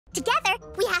Together,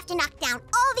 we have to knock down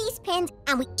all these pins,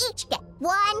 and we each get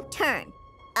 1 turn.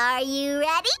 Are you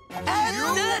ready?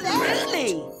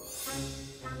 Absolutely!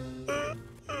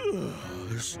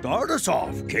 Start us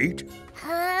off, Kate.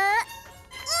 Hooray!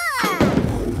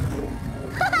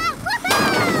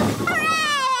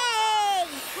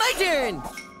 My turn!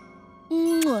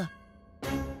 Mwah.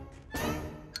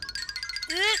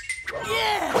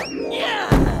 Yeah!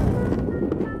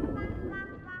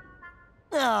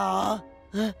 Aw.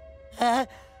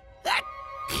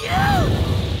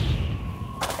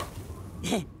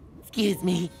 Excuse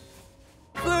me.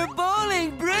 For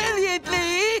bowling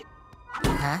brilliantly!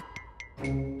 Huh?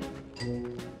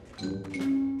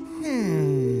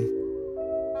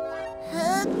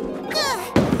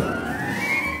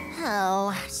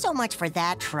 Oh, so much for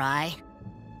that try.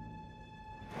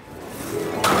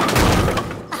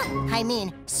 I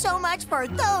mean, so much for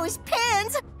those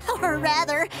pins! Or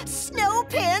rather, snow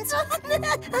pins!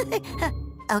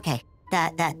 Okay,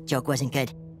 that joke wasn't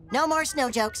good. No more snow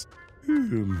jokes. Whoa!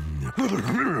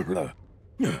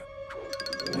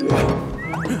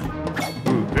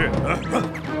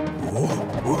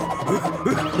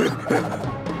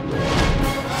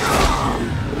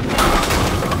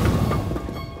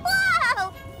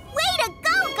 Way to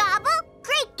go, Gobble!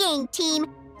 Great game, team.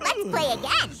 Let's play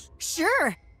again.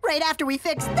 Sure, right after we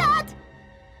fix that.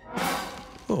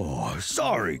 Oh,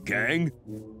 sorry, gang.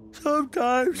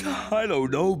 Sometimes I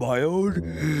don't know my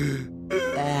own.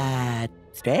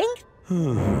 Strength?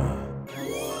 Oh.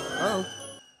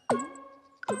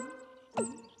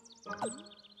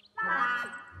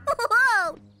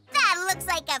 Whoa! That looks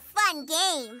like a fun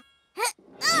game.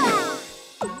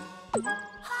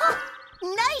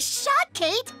 Nice shot,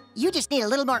 Kate! You just need a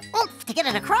little more oomph to get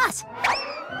it across.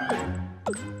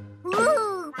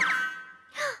 Ooh.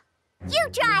 You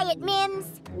try it,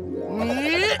 Mims.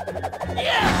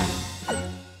 Yeah!